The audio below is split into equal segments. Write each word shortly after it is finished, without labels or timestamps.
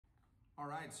All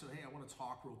right, so hey, I want to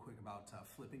talk real quick about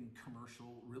flipping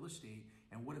commercial real estate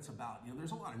and what it's about. You know,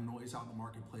 there's a lot of noise out in the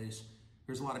marketplace.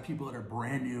 There's a lot of people that are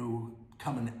brand new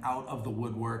coming out of the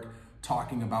woodwork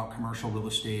talking about commercial real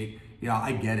estate. Yeah,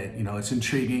 I get it. You know, it's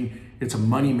intriguing. It's a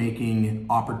money-making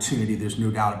opportunity. There's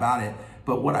no doubt about it.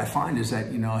 But what I find is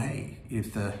that, hey,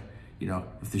 if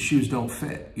the shoes don't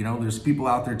fit, there's people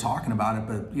out there talking about it,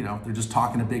 but, they're just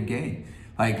talking a big game.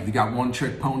 Like, you got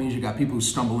one-trick ponies. You got people who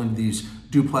stumble into these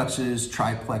duplexes,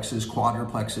 triplexes,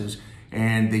 quadruplexes,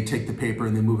 and they take the paper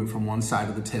and they move it from one side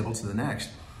of the table to the next.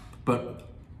 But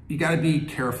you got to be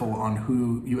careful on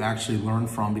who you actually learn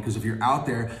from, because if you're out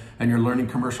there and you're learning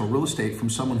commercial real estate from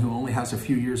someone who only has a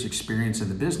few years experience in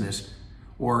the business,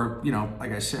 or,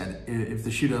 like I said, if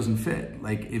the shoe doesn't fit,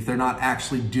 like if they're not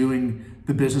actually doing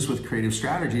the business with creative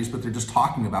strategies, but they're just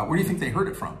talking about, where do you think they heard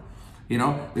it from?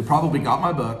 They probably got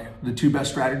my book, The 2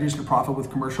 Best Strategies to Profit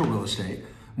with Commercial Real Estate.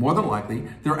 More than likely,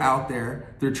 they're out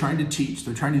there, they're trying to teach,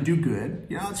 they're trying to do good.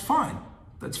 That's fine.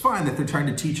 That's fine that they're trying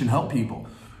to teach and help people.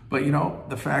 But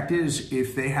the fact is,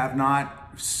 if they have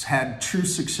not had true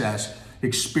success,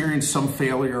 experienced some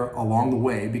failure along the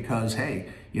way, because hey,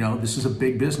 this is a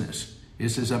big business.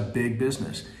 This is a big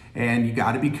business. And you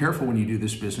got to be careful when you do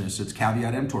this business. It's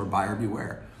caveat emptor, buyer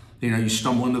beware. You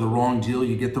stumble into the wrong deal,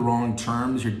 you get the wrong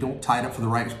terms, you don't tie it up for the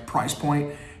right price point,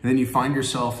 and then you find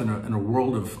yourself in a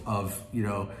world of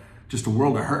just a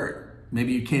world of hurt.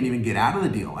 Maybe you can't even get out of the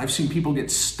deal. I've seen people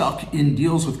get stuck in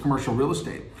deals with commercial real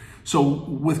estate. So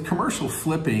with commercial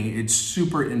flipping, it's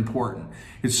super important.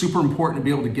 It's super important to be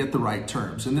able to get the right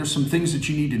terms. And there's some things that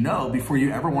you need to know before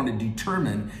you ever want to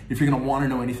determine if you're going to want to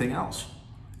know anything else.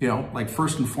 Like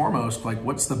first and foremost, like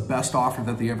what's the best offer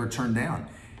that they ever turned down?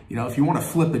 If you want to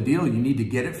flip a deal, you need to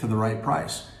get it for the right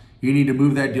price. You need to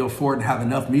move that deal forward and have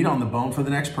enough meat on the bone for the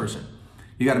next person.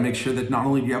 You got to make sure that not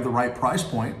only do you have the right price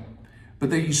point, but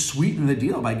that you sweeten the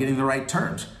deal by getting the right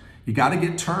terms. You got to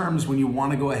get terms when you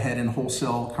want to go ahead and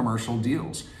wholesale commercial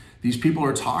deals. These people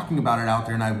are talking about it out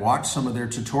there, and I watched some of their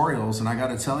tutorials, and I got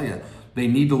to tell you, they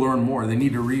need to learn more. They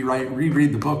need to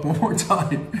reread the book one more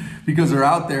time, because they're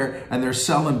out there and they're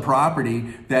selling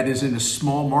property that is in a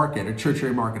small market, a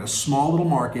tertiary market, a small little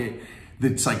market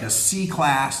that's like a C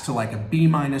class to like a B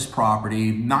minus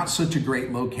property, not such a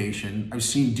great location. I've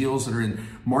seen deals that are in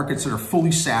markets that are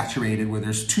fully saturated, where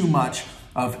there's too much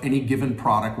of any given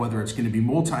product, whether it's going to be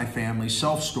multifamily,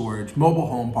 self-storage, mobile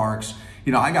home parks.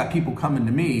 I got people coming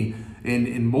to me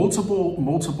in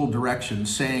multiple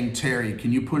directions saying, Terry,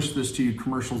 can you push this to your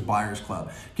Commercials Buyers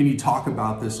Club? Can you talk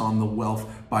about this on the Wealth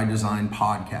by Design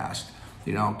podcast?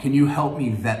 Can you help me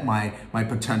vet my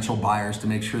potential buyers to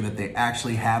make sure that they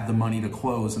actually have the money to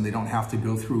close and they don't have to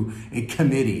go through a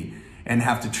committee and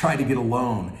have to try to get a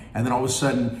loan? And then all of a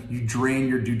sudden you drain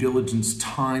your due diligence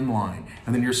timeline,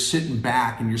 and then you're sitting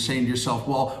back and you're saying to yourself,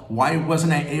 well, why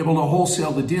wasn't I able to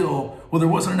wholesale the deal? Well, there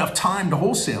wasn't enough time to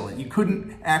wholesale it. You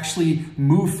couldn't actually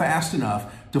move fast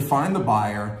enough to find the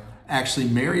buyer, actually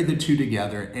marry the two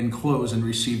together, and close and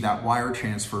receive that wire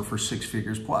transfer for 6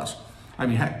 figures plus. I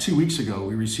mean, heck, 2 weeks ago,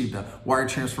 we received a wire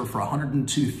transfer for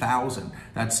 $102,000.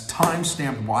 That's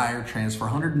time-stamped wire transfer,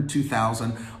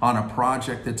 $102,000 on a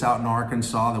project that's out in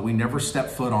Arkansas that we never stepped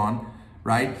foot on,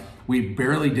 right? We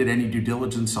barely did any due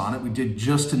diligence on it. We did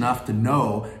just enough to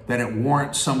know that it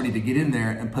warrants somebody to get in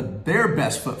there and put their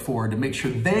best foot forward to make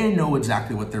sure they know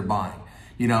exactly what they're buying.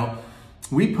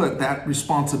 We put that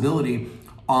responsibility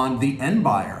on the end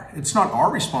buyer. It's not our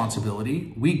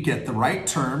responsibility. We get the right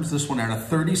terms. This one had a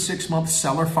 36-month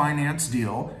seller finance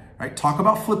deal, right? Talk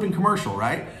about flipping commercial,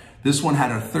 right? This one had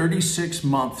a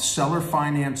 36-month seller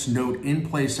finance note in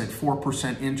place at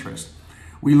 4% interest.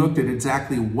 We looked at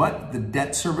exactly what the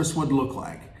debt service would look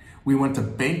like. We went to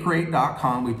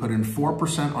bankrate.com. We put in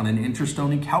 4% on an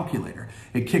interest-only calculator.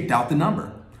 It kicked out the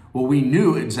number. Well, we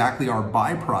knew exactly our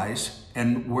buy price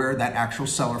and where that actual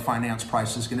seller finance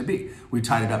price is going to be. We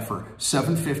tied it up for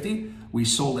 $750. We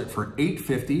sold it for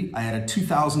 $850. I had a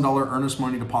 $2,000 earnest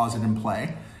money deposit in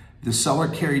play. The seller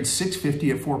carried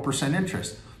 $650 at 4%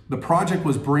 interest. The project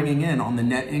was bringing in on the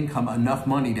net income enough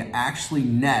money to actually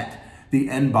net the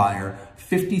end buyer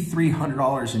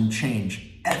 $5,300 in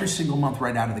change every single month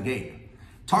right out of the gate.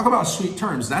 Talk about sweet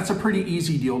terms. That's a pretty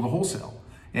easy deal to wholesale.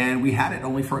 And we had it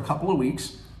only for a couple of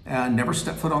weeks. never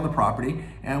stepped foot on the property,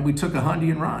 and we took a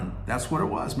Hyundai and run. That's what it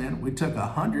was, man. We took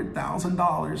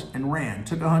 $100,000 and ran,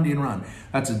 took a Hyundai and run.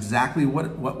 That's exactly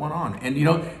what went on. And you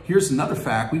know, here's another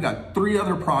fact. We got 3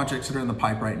 other projects that are in the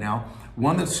pipe right now.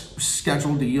 One that's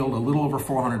scheduled to yield a little over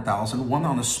 400,000, one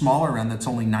on the smaller end that's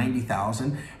only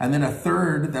 90,000, and then a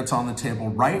third that's on the table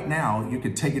right now. You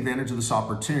could take advantage of this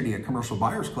opportunity at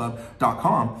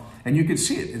commercialbuyersclub.com, and you could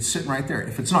see it. It's sitting right there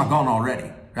if it's not gone already,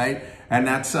 right? And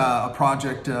that's a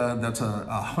project that's a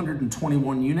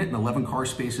 121 unit and 11 car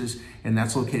spaces, and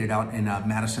that's located out in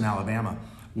Madison, Alabama.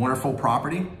 Wonderful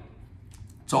property.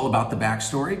 It's all about the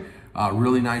backstory.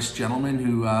 Really nice gentleman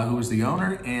who is the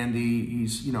owner, and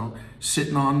he's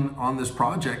sitting on this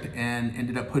project and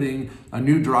ended up putting a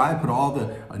new drive, put all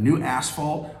a new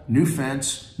asphalt, new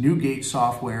fence, new gate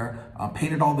software,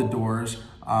 painted all the doors,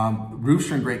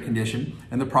 roofs are in great condition,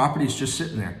 and the property's just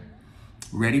sitting there,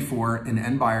 ready for an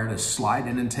end buyer to slide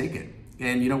in and take it.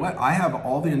 And you know what? I have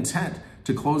all the intent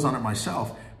to close on it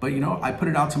myself. But I put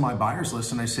it out to my buyers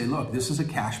list and I say, look, this is a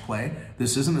cash play.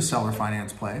 This isn't a seller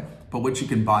finance play, but what you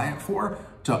can buy it for,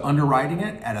 to underwriting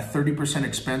it at a 30%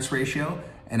 expense ratio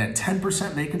and a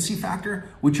 10% vacancy factor,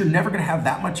 which you're never gonna have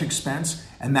that much expense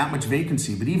and that much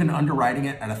vacancy, but even underwriting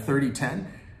it at a 30-10,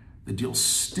 the deal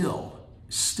still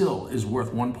is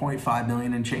worth 1.5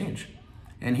 million and change.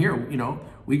 And here,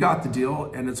 we got the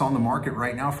deal and it's on the market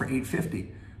right now for $850.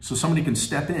 So somebody can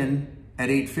step in at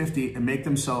 $850 and make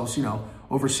themselves,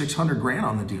 over 600 grand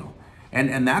on the deal.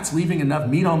 And that's leaving enough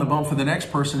meat on the bone for the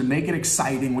next person to make it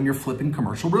exciting when you're flipping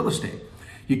commercial real estate.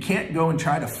 You can't go and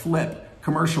try to flip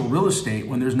commercial real estate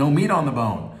when there's no meat on the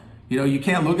bone. You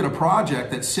can't look at a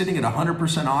project that's sitting at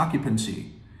 100%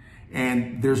 occupancy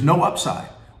and there's no upside.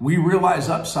 We realize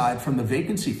upside from the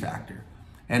vacancy factor.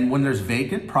 And when there's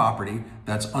vacant property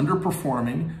that's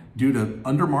underperforming due to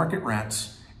under market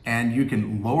rents, and you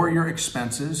can lower your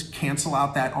expenses, cancel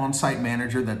out that on-site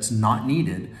manager that's not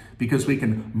needed, because we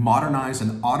can modernize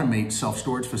and automate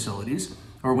self-storage facilities.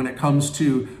 Or when it comes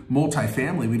to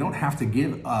multifamily, we don't have to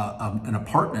give an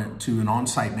apartment to an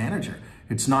on-site manager.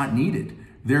 It's not needed.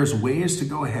 There's ways to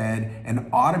go ahead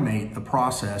and automate the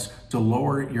process to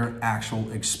lower your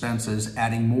actual expenses,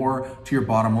 adding more to your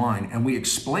bottom line. And we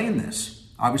explain this.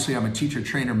 Obviously, I'm a teacher,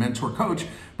 trainer, mentor, coach,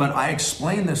 but I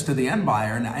explain this to the end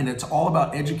buyer, and it's all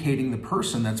about educating the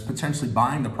person that's potentially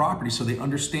buying the property so they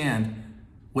understand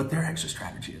what their exit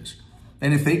strategy is.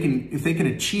 And if they can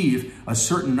achieve a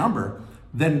certain number,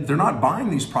 then they're not buying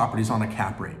these properties on a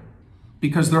cap rate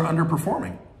because they're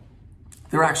underperforming.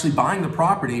 They're actually buying the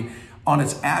property on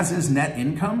its as-is net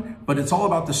income, but it's all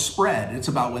about the spread. It's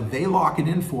about what they lock it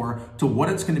in for to what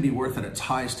it's going to be worth at its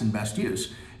highest and best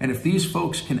use. And if these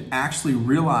folks can actually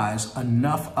realize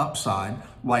enough upside,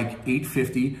 like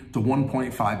 850 to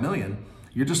 1.5 million,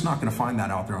 you're just not going to find that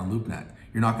out there on LoopNet.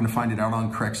 You're not going to find it out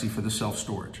on Crexy for the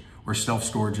self-storage, or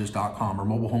selfstorages.com, or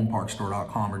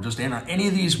mobilehomeparkstore.com, or just any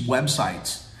of these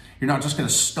websites. You're not just going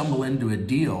to stumble into a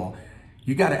deal.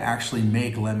 You got to actually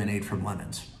make lemonade from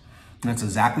lemons. And that's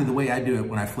exactly the way I do it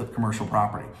when I flip commercial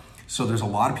property. So there's a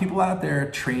lot of people out there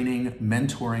training,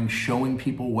 mentoring, showing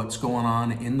people what's going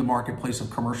on in the marketplace of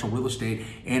commercial real estate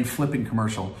and flipping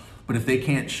commercial. But if they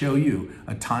can't show you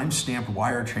a time-stamped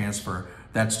wire transfer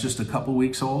that's just a couple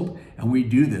weeks old, and we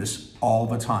do this all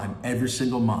the time, every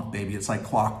single month, baby, it's like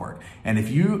clockwork. And if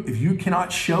you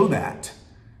cannot show that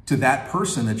to that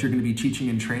person that you're gonna be teaching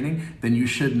and training, then you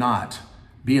should not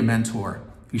be a mentor.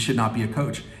 You should not be a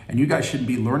coach. And you guys shouldn't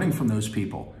be learning from those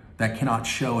people that cannot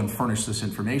show and furnish this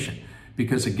information.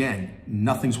 Because again,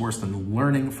 nothing's worse than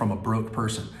learning from a broke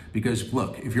person. Because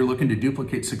look, if you're looking to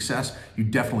duplicate success, you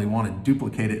definitely want to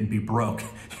duplicate it and be broke.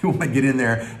 You want to get in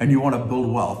there and you want to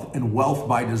build wealth. And wealth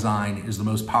by design is the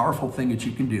most powerful thing that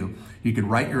you can do. You can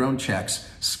write your own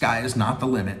checks. Sky is not the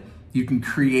limit. You can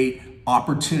create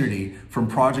opportunity from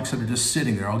projects that are just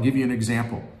sitting there. I'll give you an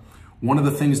example. One of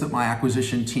the things that my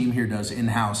acquisition team here does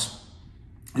in-house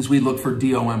is we look for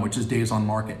DOM, which is days on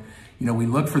market. We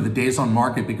look for the days on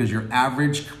market because your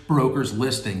average broker's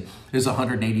listing is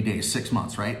 180 days, 6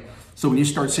 months, right? So when you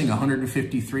start seeing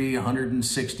 153,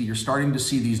 160, you're starting to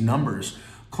see these numbers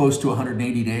close to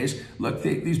 180 days. Look,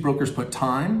 these brokers put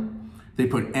time, they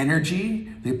put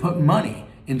energy, they put money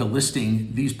into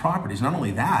listing these properties. Not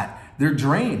only that, they're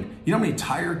drained. You know how many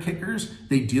tire kickers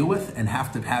they deal with and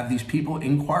have to have these people,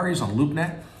 inquiries on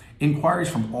LoopNet, inquiries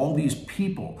from all these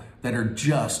people that are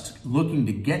just looking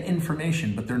to get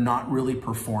information, but they're not really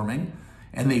performing.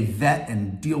 And they vet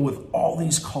and deal with all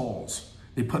these calls.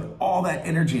 They put all that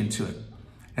energy into it.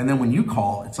 And then when you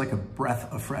call, it's like a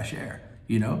breath of fresh air.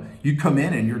 You know, you come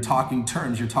in and you're talking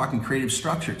terms, you're talking creative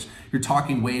structures, you're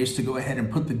talking ways to go ahead and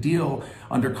put the deal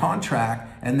under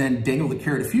contract and then dangle the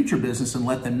carrot of future business and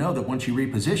let them know that once you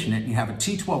reposition it and you have a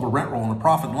T12, a rent roll, and a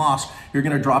profit and loss, you're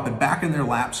going to drop it back in their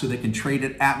lap so they can trade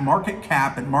it at market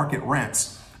cap and market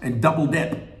rents and double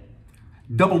dip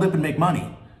and make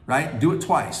money, right? Do it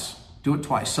twice. Do it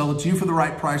twice. Sell it to you for the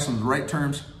right price on the right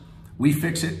terms. We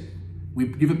fix it. We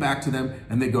give it back to them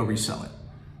and they go resell it.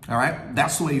 All right,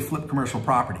 that's the way you flip commercial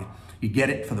property. You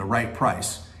get it for the right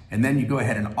price, and then you go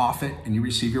ahead and off it and you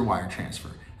receive your wire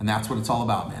transfer. And that's what it's all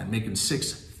about, man, making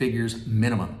 6 figures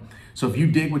minimum. So if you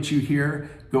dig what you hear,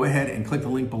 go ahead and click the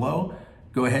link below.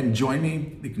 Go ahead and join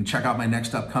me. You can check out my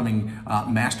next upcoming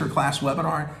masterclass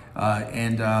webinar,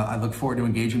 and I look forward to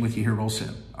engaging with you here real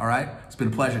soon. All right, it's been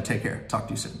a pleasure. Take care. Talk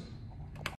to you soon.